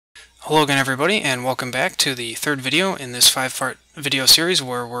Hello again everybody, and welcome back to the third video in this 5-part video series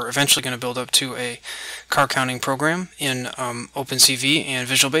where we're eventually going to build up to a car counting program in OpenCV and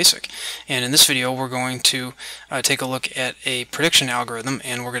Visual Basic. And in this video we're going to take a look at a prediction algorithm,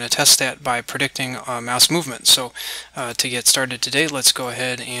 and we're going to test that by predicting mouse movement. So to get started today, let's go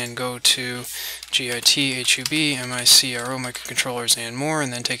ahead and go to GIT, HUB, MICRO, microcontrollers, and more,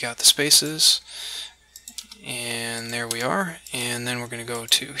 and then take out the spaces. And there we are, and then we're going to go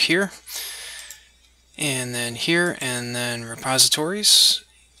to here, and then repositories,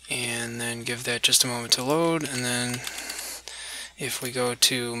 and then give that just a moment to load. And then if we go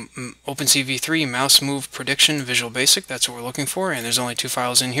to OpenCV3 mouse move prediction Visual Basic, that's what we're looking for, and there's only two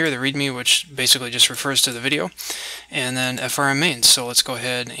files in here, the README, which basically just refers to the video, and then FRM mains. So let's go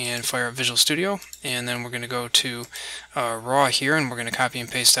ahead and fire up Visual Studio, and then we're going to go to raw here, and we're going to copy and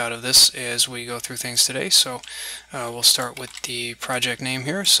paste out of this as we go through things today. So we'll start with the project name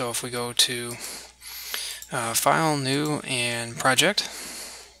here. So if we go to File, New, and Project,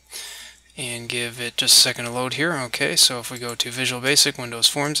 and give it just a second to load here. Okay, so if we go to Visual Basic, Windows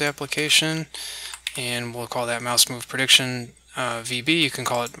Forms application, and we'll call that mouse move prediction VB. You can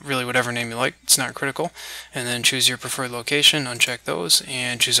call it really whatever name you like, it's not critical. And then choose your preferred location, uncheck those,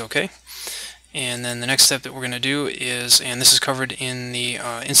 and choose OK. And then the next step that we're going to do is, and this is covered in the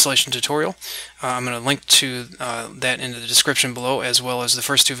installation tutorial, I'm going to link to that in the description below, as well as the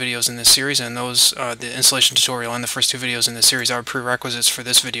first two videos in this series, and those, the installation tutorial and the first two videos in this series are prerequisites for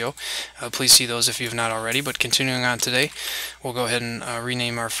this video. Please see those if you have not already. But continuing on today, we'll go ahead and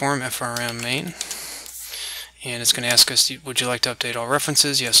rename our form FRM main. And it's going to ask us, would you like to update all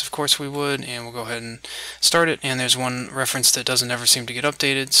references? Yes, of course we would, and we'll go ahead and start it. And there's one reference that doesn't ever seem to get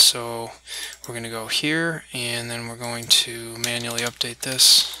updated, so we're going to go here, and then we're going to manually update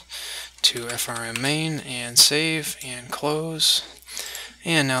this to FRM main, and save, and close.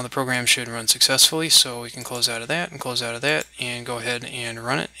 And now the program should run successfully, so we can close out of that, and close out of that, and go ahead and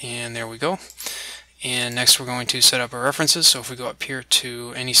run it, and there we go. And next we're going to set up our references. So if we go up here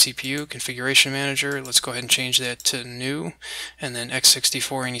to any CPU configuration manager, let's go ahead and change that to new, and then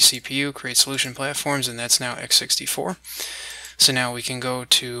x64 any CPU, create solution platforms, and that's now x64. So now we can go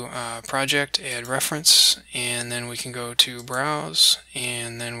to project, add reference, and then we can go to browse,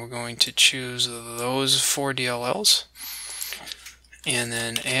 and then we're going to choose those 4 DLLs, and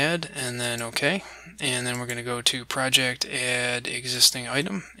then add, and then OK. And then we're going to go to project, add existing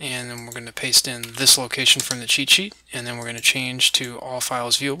item, and then we're going to paste in this location from the cheat sheet, and then we're going to change to all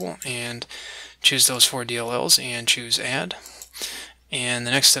files viewable and choose those 4 DLLs and choose add. And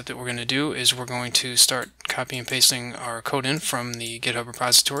the next step that we're going to do is we're going to start copy and pasting our code in from the GitHub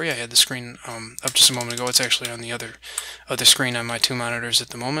repository. I had the screen up just a moment ago. It's actually on the other screen on my two monitors at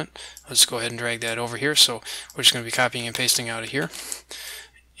the moment. Let's go ahead and drag that over here. So we're just going to be copying and pasting out of here.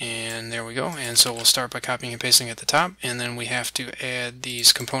 And there we go. And so we'll start by copying and pasting at the top, and then we have to add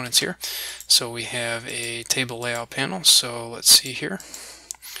these components here. So we have a table layout panel. So let's see here.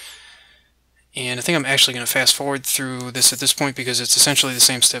 And I think I'm actually going to fast forward through this at this point because it's essentially the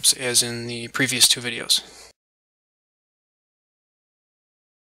same steps as in the previous two videos.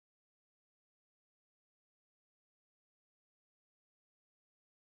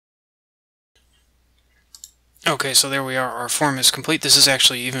 Okay, so there we are. Our form is complete. This is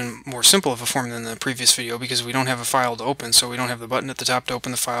actually even more simple of a form than the previous video because we don't have a file to open, so we don't have the button at the top to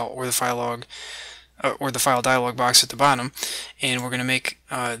open the file or the file log or the file dialog box at the bottom. And we're going to make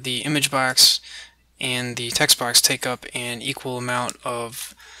the image box and the text box take up an equal amount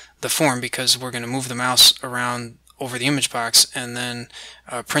of the form because we're going to move the mouse around over the image box and then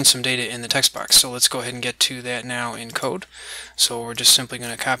print some data in the text box. So let's go ahead and get to that now in code. So we're just simply going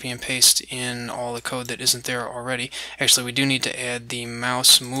to copy and paste in all the code that isn't there already. Actually, we do need to add the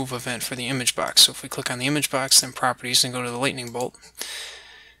mouse move event for the image box. So if we click on the image box, then properties, and go to the lightning bolt,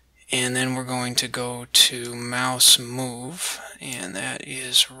 and then we're going to go to mouse move, and that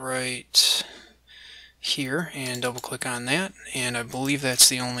is right here, and double click on that, and I believe that's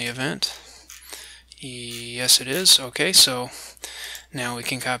the only event. Yes, it is. Okay, so now we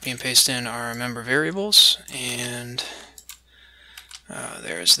can copy and paste in our member variables, and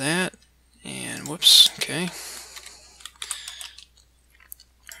there's that, and whoops, okay.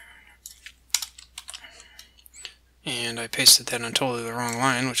 And I pasted that on totally the wrong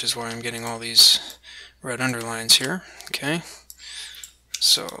line, which is why I'm getting all these red underlines here. Okay,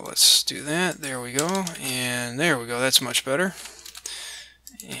 so let's do that. There we go, and there we go. That's much better.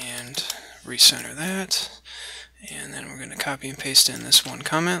 And recenter that, and then we're going to copy and paste in this one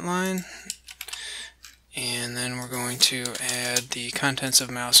comment line, and then we're going to add the contents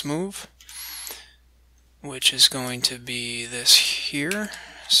of mouse move, which is going to be this here.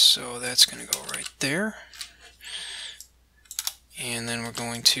 So that's going to go right there. And then we're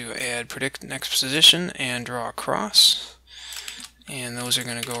going to add predict next position and draw a cross. And those are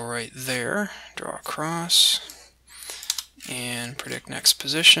going to go right there. Draw a cross and predict next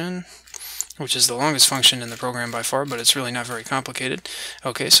position, which is the longest function in the program by far, but it's really not very complicated.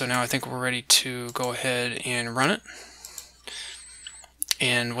 Okay, so now I think we're ready to go ahead and run it.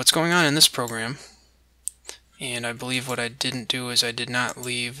 And what's going on in this program, and I believe what I didn't do is I did not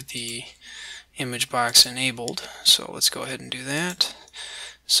leave the image box enabled, so let's go ahead and do that.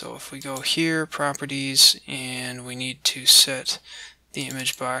 So if we go here, properties, and we need to set the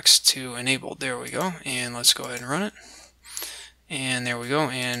image box to enabled, there we go, and let's go ahead and run it. And there we go,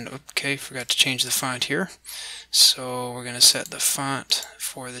 and okay, forgot to change the font here. So we're going to set the font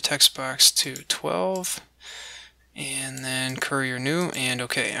for the text box to 12, and then Courier New, and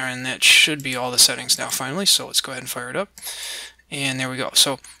okay, and that should be all the settings now finally, so let's go ahead and fire it up. And there we go.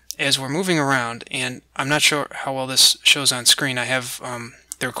 So as we're moving around, and I'm not sure how well this shows on screen, I have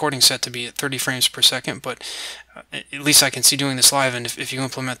the recording set to be at 30 frames per second, but at least I can see doing this live, and if you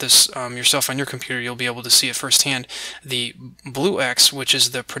implement this yourself on your computer, you'll be able to see it firsthand. The blue X, which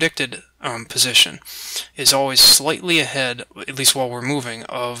is the predicted position, is always slightly ahead, at least while we're moving,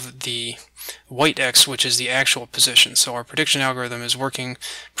 of the white X, which is the actual position. So our prediction algorithm is working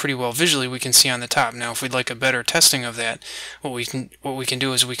pretty well visually. We can see on the top. Now if we'd like a better testing of that, what we can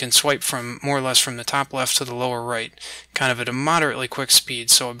do is we can swipe from more or less from the top left to the lower right, kind of at a moderately quick speed,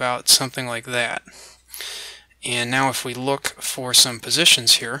 so about something like that. And now if we look for some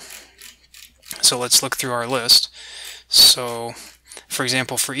positions here, so let's look through our list. So for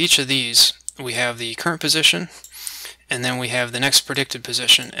example, for each of these we have the current position, and then we have the next predicted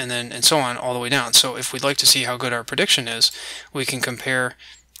position, and so on all the way down. So if we'd like to see how good our prediction is, we can compare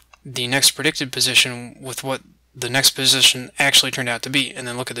the next predicted position with what the next position actually turned out to be, and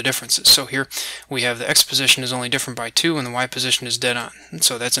then look at the differences. So here we have the X position is only different by 2, and the Y position is dead on. And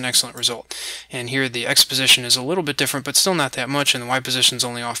so that's an excellent result. And here the X position is a little bit different, but still not that much, and the Y position is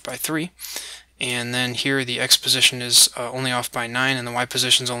only off by 3. And then here the X position is only off by 9, and the Y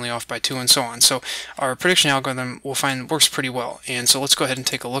position is only off by 2, and so on. So our prediction algorithm, we'll find, works pretty well. And so let's go ahead and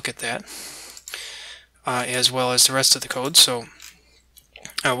take a look at that, as well as the rest of the code. So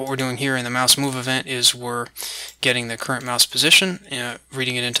what we're doing here in the mouse move event is we're getting the current mouse position,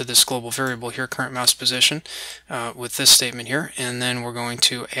 reading it into this global variable here, current mouse position, with this statement here, and then we're going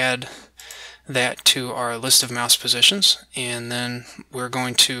to add that to our list of mouse positions, and then we're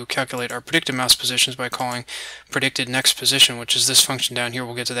going to calculate our predicted mouse positions by calling predicted next position, which is this function down here.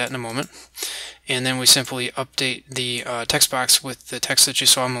 We'll get to that in a moment. And then we simply update the text box with the text that you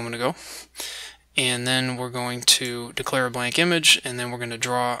saw a moment ago. And then we're going to declare a blank image, and then we're going to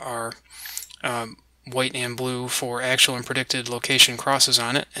draw our white and blue for actual and predicted location crosses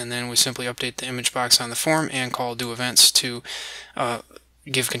on it, and then we simply update the image box on the form and call do events to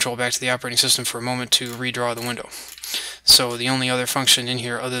give control back to the operating system for a moment to redraw the window. So the only other function in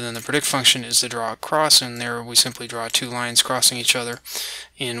here other than the predict function is the draw cross, and there we simply draw 2 lines crossing each other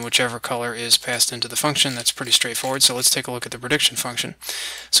in whichever color is passed into the function. That's pretty straightforward. So let's take a look at the prediction function.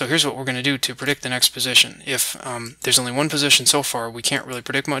 So here's what we're going to do to predict the next position. If there's only one position so far, we can't really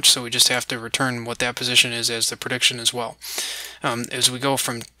predict much, so we just have to return what that position is as the prediction as well. As we go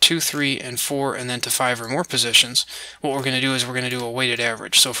from 2, 3, and 4, and then to 5 or more positions, what we're going to do is we're going to do a weighted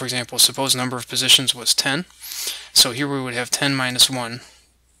average. So for example, suppose number of positions was 10. So here we would have 10 minus 1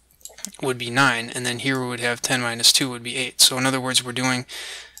 would be 9, and then here we would have 10 minus 2 would be 8. So in other words, we're doing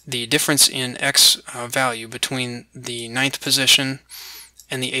the difference in X value between the 9th position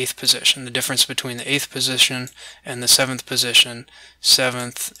and the 8th position, the difference between the 8th position and the 7th position,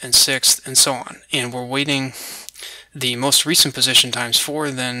 7th and 6th, and so on. And we're weighting the most recent position times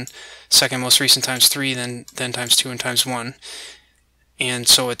 4, then second most recent times 3, then times 2 and times 1. And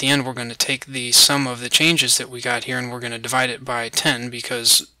so at the end we're going to take the sum of the changes that we got here and we're going to divide it by 10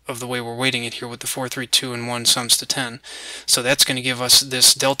 because of the way we're weighting it here with the 4, 3, 2, and 1 sums to 10. So that's going to give us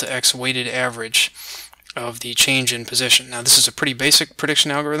this delta X weighted average of the change in position. Now this is a pretty basic prediction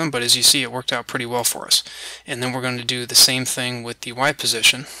algorithm, but as you see it worked out pretty well for us. And then we're going to do the same thing with the Y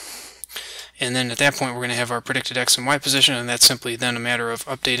position. And then at that point we're going to have our predicted X and Y position, and that's simply then a matter of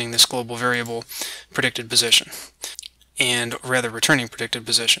updating this global variable predicted position, and rather returning predicted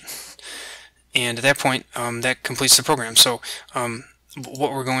position. And at that point that completes the program. So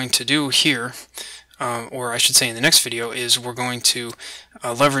what we're going to do here, or I should say in the next video, is we're going to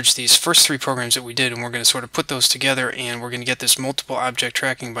leverage these first 3 programs that we did, and we're going to sort of put those together, and we're going to get this multiple object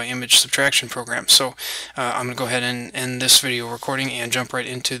tracking by image subtraction program. So I'm going to go ahead and end this video recording and jump right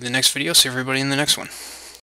into the next video. See everybody in the next one.